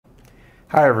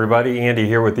Hi everybody, Andy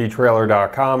here with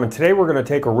etrailer.com, and today we're going to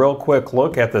take a real quick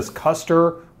look at this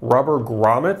Custer Rubber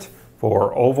Grommet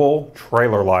for oval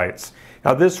trailer lights.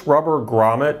 Now this rubber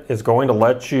grommet is going to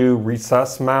let you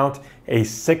recess mount a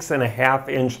 6.5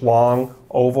 inch long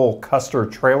oval Custer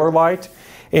trailer light.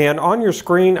 And on your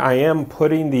screen I am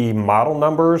putting the model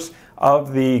numbers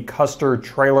of the Custer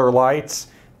trailer lights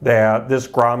that this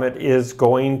grommet is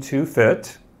going to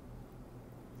fit.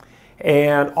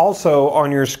 And also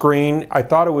on your screen, I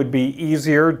thought it would be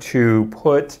easier to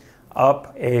put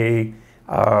up a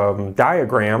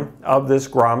diagram of this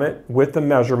grommet with the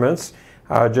measurements,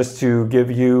 just to give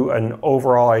you an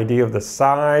overall idea of the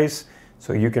size,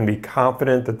 so you can be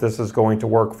confident that this is going to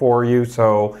work for you.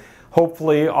 So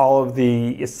hopefully all of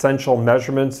the essential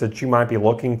measurements that you might be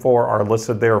looking for are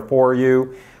listed there for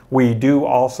you. We do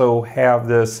also have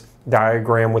this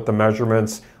diagram with the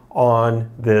measurements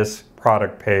on this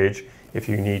product page if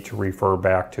you need to refer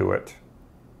back to it.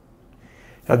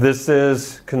 Now this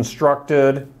is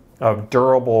constructed of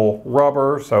durable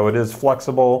rubber, so it is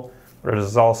flexible, but it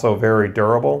is also very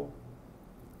durable.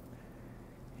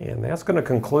 And that's going to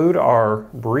conclude our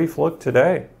brief look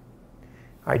today.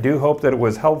 I do hope that it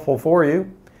was helpful for you.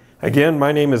 Again,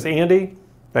 my name is Andy.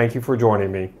 Thank you for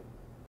joining me.